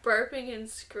 You burping and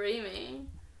screaming.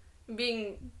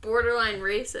 Being borderline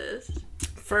racist.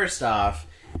 First off,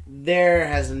 there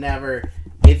has never...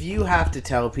 If you have to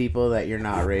tell people that you're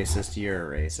not racist,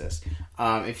 you're a racist.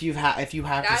 If you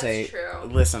have to say, true.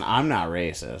 Listen, I'm not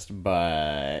racist,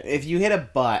 but if you hit a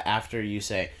but after you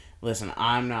say, listen,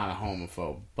 I'm not a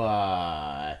homophobe,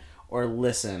 but, or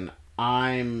listen,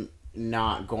 I'm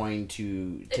not going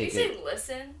to take it. If you say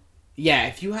listen. Yeah,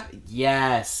 if you have,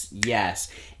 yes.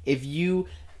 If you,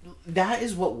 that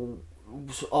is what...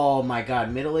 Oh my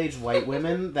god, middle-aged white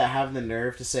women that have the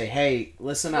nerve to say, hey,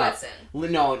 listen up.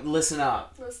 Listen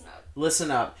up.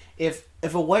 Listen up. If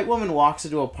a white woman walks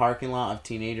into a parking lot of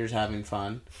teenagers having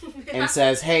fun and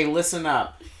says, hey, listen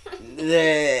up,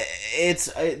 the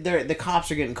cops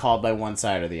are getting called by one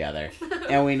side or the other.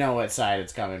 And we know what side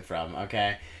it's coming from,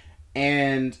 okay?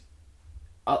 And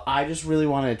I just really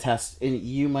wanted to test, and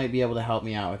you might be able to help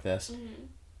me out with this.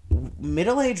 Mm-hmm.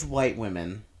 Middle-aged white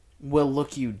women will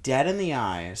look you dead in the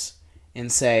eyes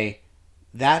and say,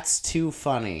 that's too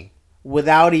funny,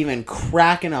 without even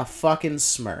cracking a fucking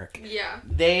smirk. Yeah.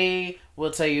 They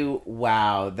will tell you,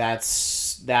 wow, that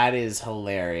is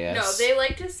hilarious. No, they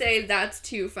like to say, that's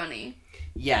too funny.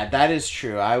 Yeah, that is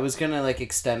true. I was gonna, like,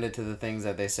 extend it to the things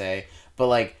that they say, but,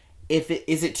 like,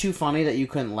 is it too funny that you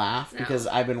couldn't laugh? No. Because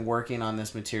I've been working on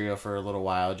this material for a little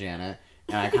while, Janet,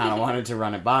 and I kind of wanted to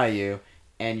run it by you.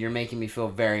 And you're making me feel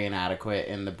very inadequate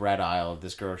in the bread aisle of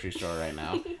this grocery store right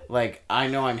now. Like, I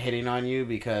know I'm hitting on you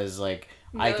because, like,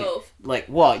 Milf. I can, like,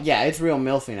 well, yeah, it's real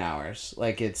milfing hours.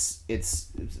 Like, it's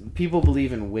people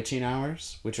believe in witching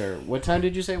hours, which are, what time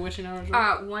did you say witching hours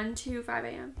were? 1 to 5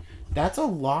 a.m. That's a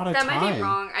lot of time. That might be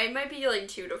wrong. It might be, like,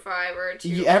 2 to 5 or 2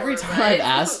 to 4. Every time I've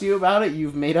asked you about it,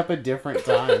 you've made up a different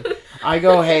time. I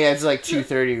go, hey, it's like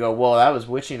 2:30. You go, well, that was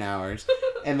witching hours.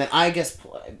 And then I guess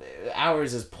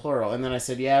hours is plural. And then I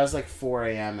said, yeah, it was like 4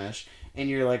 a.m.-ish. And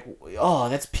you're like, oh,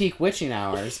 that's peak witching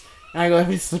hours. And I go, if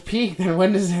it's the peak, then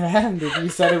when does it end? If you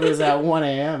said it was at 1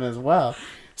 a.m. as well.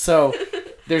 So,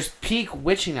 there's peak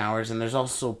witching hours and there's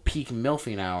also peak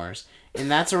milfing hours. And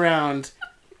that's around...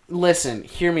 Listen,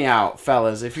 hear me out,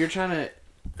 fellas. If you're trying to...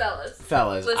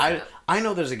 Fellas. I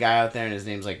know there's a guy out there and his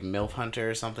name's like MILF Hunter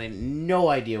or something. No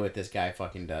idea what this guy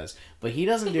fucking does. But he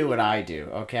doesn't do what I do,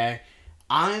 okay?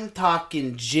 I'm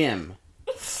talking gym.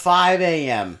 5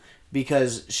 a.m.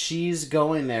 because she's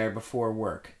going there before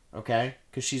work, okay?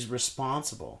 Because she's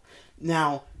responsible.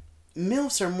 Now,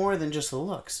 MILFs are more than just the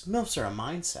looks. MILFs are a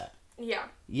mindset. Yeah.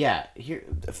 Yeah. Here,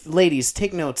 ladies,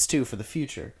 take notes too for the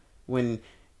future.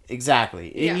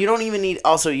 Exactly. Yeah. And you don't even need...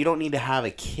 Also, you don't need to have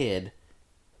a kid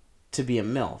to be a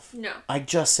MILF. No. I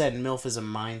just said MILF is a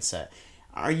mindset.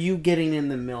 Are you getting in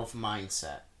the MILF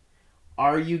mindset?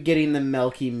 Are you getting the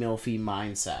milky, milfy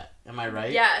mindset? Am I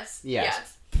right? Yes.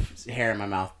 Hair in my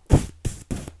mouth.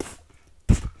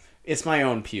 It's my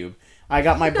own pube. I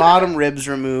got my bottom ribs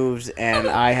removed, and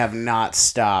I have not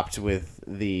stopped with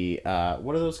the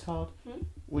what are those called?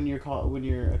 When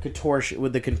you're a contortion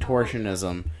with the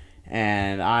contortionism,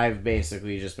 and I've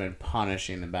basically just been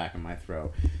punishing the back of my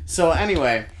throat. So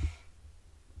anyway,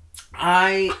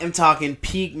 I am talking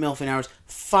peak milfing hours,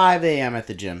 5 a.m. at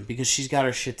the gym, because she's got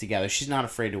her shit together. She's not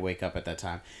afraid to wake up at that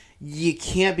time. You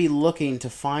can't be looking to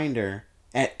find her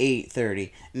at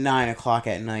 8:30, 9 o'clock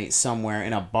at night somewhere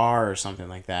in a bar or something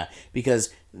like that, because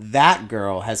that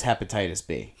girl has hepatitis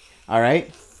B. All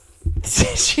right?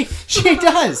 she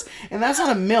does. And that's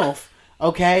not a MILF,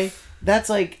 okay? That's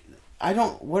like,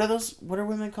 what are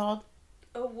women called?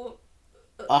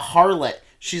 A harlot.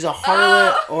 She's a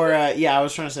harlot or I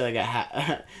was trying to say like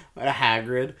a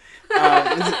Hagrid.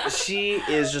 She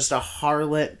is just a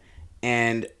harlot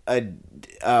and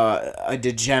a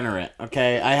degenerate,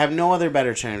 okay? I have no other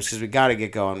better terms because we got to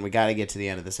get going. We got to get to the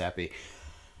end of this epi.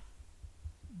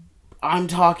 I'm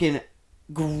talking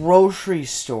grocery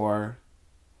store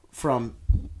from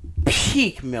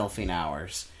peak milfing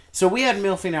hours. So we had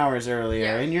milfing hours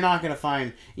earlier, and you're not going to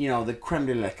find, the creme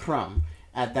de la creme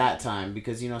at that time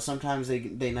because, sometimes they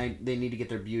need to get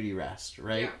their beauty rest,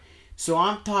 right? Yeah. So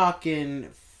I'm talking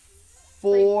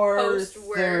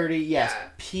 4:30, yes, yeah.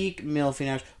 Peak milfing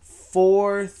hours.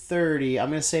 4:30, I'm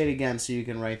going to say it again so you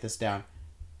can write this down.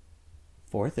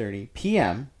 4:30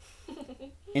 p.m.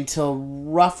 until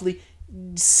roughly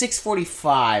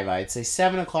 6:45, I'd say.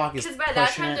 7 o'clock is because by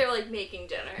that time they're like making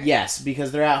dinner. Yes,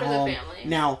 because they're at home. The family.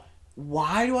 Now,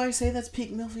 why do I say that's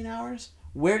peak milfing hours?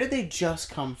 Where did they just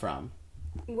come from?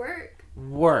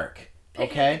 Work.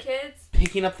 Okay?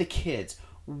 Picking up the kids.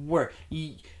 Work.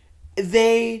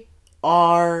 They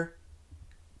are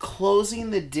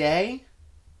closing the day,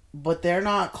 but they're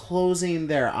not closing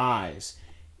their eyes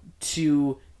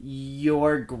to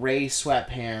your gray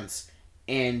sweatpants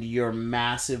and your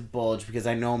massive bulge, because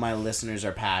I know my listeners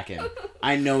are packing.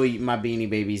 I know my Beanie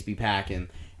Babies be packing.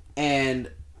 And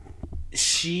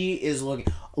she is looking...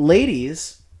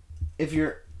 Ladies, if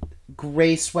you're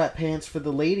gray sweatpants for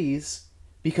the ladies,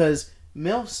 because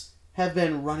MILFs have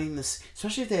been running this...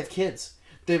 Especially if they have kids.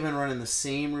 They've been running the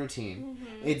same routine.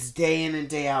 Mm-hmm. It's day in and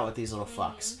day out with these little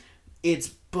fucks. It's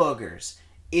boogers.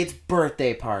 It's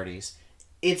birthday parties.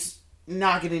 It's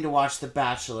not getting to watch The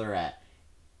Bachelorette.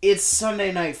 It's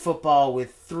Sunday night football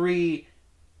with 3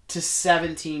 to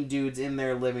 17 dudes in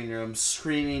their living room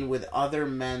screaming with other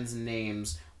men's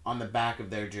names on the back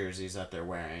of their jerseys that they're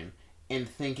wearing and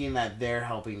thinking that they're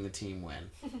helping the team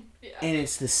win. Yeah. And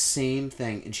it's the same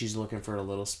thing, and she's looking for a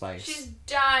little spice. She's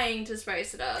dying to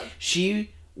spice it up.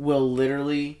 She will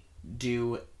literally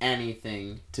do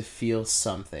anything to feel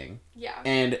something. Yeah.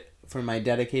 And for my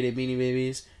dedicated Beanie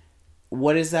Babies,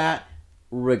 what is that?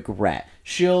 Regret.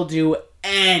 She'll do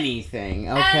anything,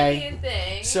 okay?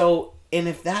 Anything. So, and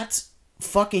if that's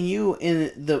fucking you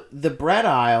in the bread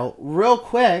aisle real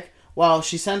quick while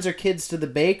she sends her kids to the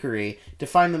bakery to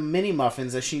find the mini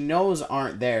muffins that she knows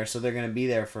aren't there, so they're going to be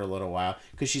there for a little while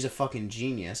because she's a fucking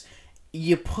genius.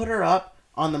 You put her up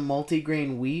on the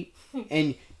multigrain wheat,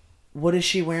 and what is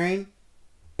she wearing?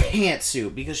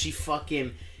 Pantsuit, because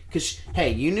hey,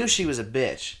 you knew she was a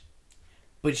bitch.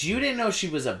 But you didn't know she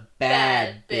was a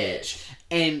bad bitch.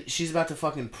 And she's about to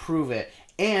fucking prove it.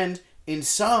 And in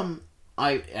some,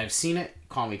 I've seen it,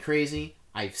 call me crazy,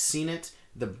 I've seen it,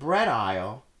 the bread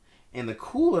aisle and the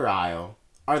cooler aisle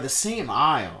are the same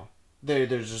aisle. They're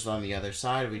just on the other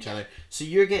side of each other. So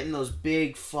you're getting those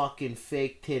big fucking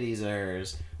fake titties of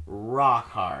hers rock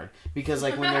hard. Because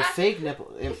like when they're fake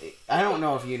nipple, I don't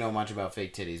know if you know much about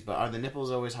fake titties, but are the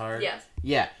nipples always hard? Yes.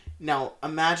 Yeah. Now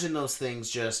imagine those things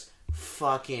just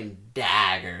fucking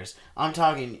daggers. I'm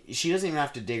talking, she doesn't even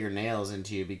have to dig her nails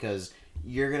into you because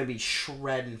you're gonna be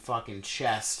shredding fucking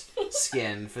chest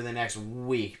skin for the next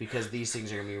week because these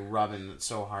things are going to be rubbing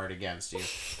so hard against you.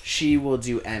 She will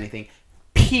do anything.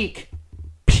 Peak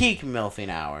milfing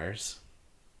hours.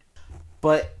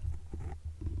 But,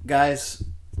 guys,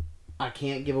 I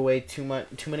can't give away too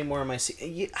many more of my...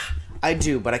 I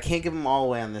do, but I can't give them all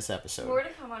away on this episode. More to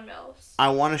come on MILFs. I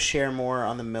want to share more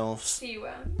on the MILFs.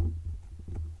 CUM.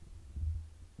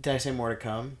 Did I say more to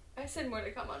come? I said more to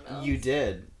come on MILFs. You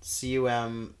did.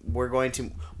 CUM. We're going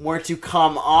to... More to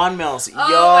come on MILFs. Oh my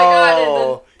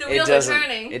god, the wheels are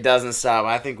turning. It doesn't stop.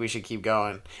 I think we should keep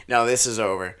going. No, this is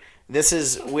over.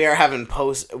 We are having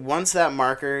once that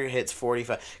marker hits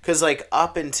 45, because, like,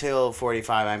 up until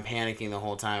 45, I'm panicking the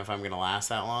whole time if I'm going to last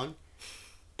that long.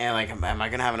 And, like, am I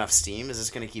going to have enough steam? Is this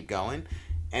going to keep going?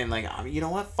 And, like, you know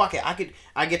what? Fuck it.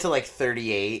 I get to, like,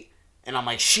 38, and I'm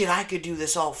like, shit, I could do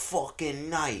this all fucking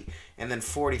night. And then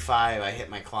 45, I hit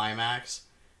my climax.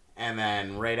 And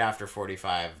then right after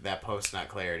 45, that post-nut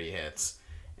clarity hits.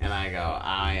 And I go,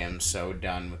 I am so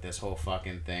done with this whole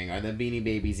fucking thing. Are the Beanie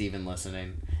Babies even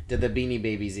listening? Do the Beanie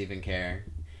Babies even care?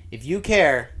 If you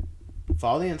care,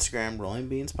 follow the Instagram, Rolling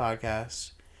Beans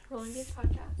Podcast. Rolling Beans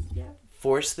Podcast, yeah.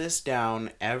 Force this down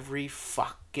every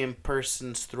fucking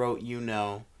person's throat you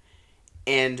know.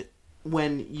 And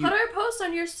when you... Put our post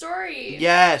on your story.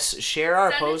 Yes, share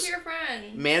our post. Send it to your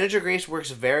friend. Manager Grace works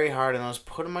very hard on those.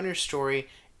 Put them on your story.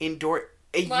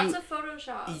 Lots of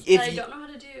Photoshop that I don't know how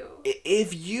to do.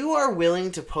 If you are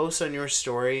willing to post on your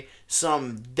story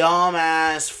some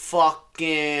dumbass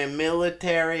fucking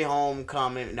military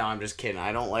homecoming... No, I'm just kidding.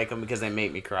 I don't like them because they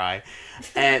make me cry.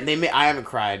 And I haven't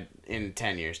cried in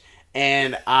 10 years.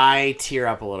 And I tear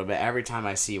up a little bit every time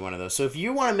I see one of those. So if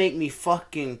you want to make me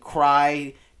fucking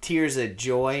cry tears of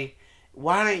joy,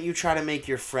 why don't you try to make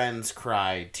your friends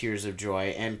cry tears of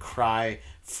joy and cry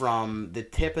from the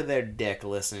tip of their dick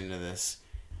listening to this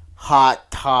hot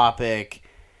topic,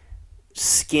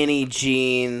 skinny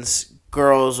jeans,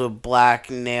 girls with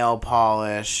black nail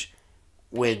polish,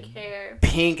 with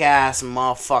pink ass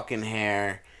motherfucking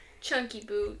hair,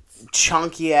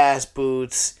 chunky ass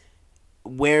boots,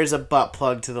 wears a butt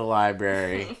plug to the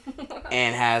library,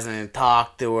 and hasn't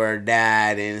talked to her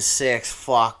dad in 6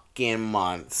 fucking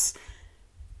months.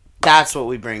 That's what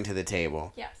we bring to the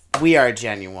table. Yes. We are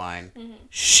genuine. Mm-hmm.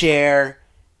 Share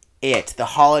it. The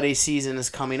holiday season is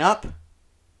coming up.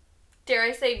 Dare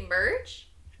I say merch?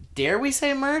 Dare we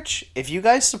say merch? If you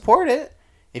guys support it,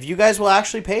 if you guys will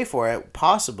actually pay for it,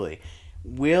 possibly,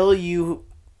 will you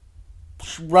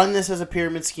run this as a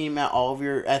pyramid scheme at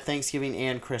Thanksgiving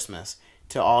and Christmas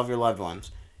to all of your loved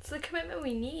ones? It's the commitment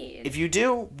we need. If you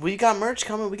do, we got merch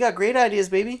coming. We got great ideas,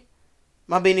 baby.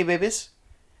 My Beanie Babies.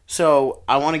 So,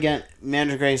 I want to get,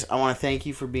 Manager Grace, I want to thank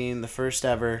you for being the first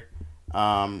ever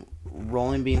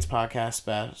Rolling Beans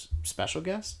Podcast special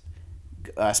guest?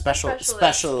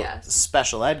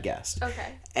 Special ed guest.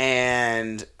 Okay.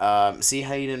 And see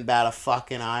how you didn't bat a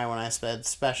fucking eye when I said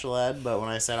special ed, but when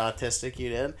I said autistic, you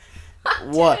did?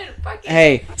 What?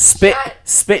 Hey, spit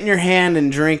in your hand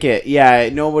and drink it. Yeah,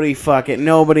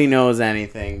 nobody knows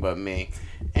anything but me.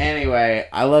 Anyway,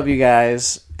 I love you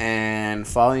guys, and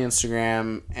follow the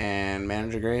Instagram, and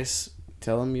Manager Grace,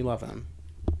 tell them you love them.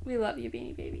 We love you,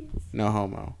 Beanie Babies. No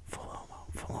homo. Full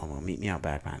homo. Meet me out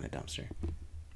back behind the dumpster.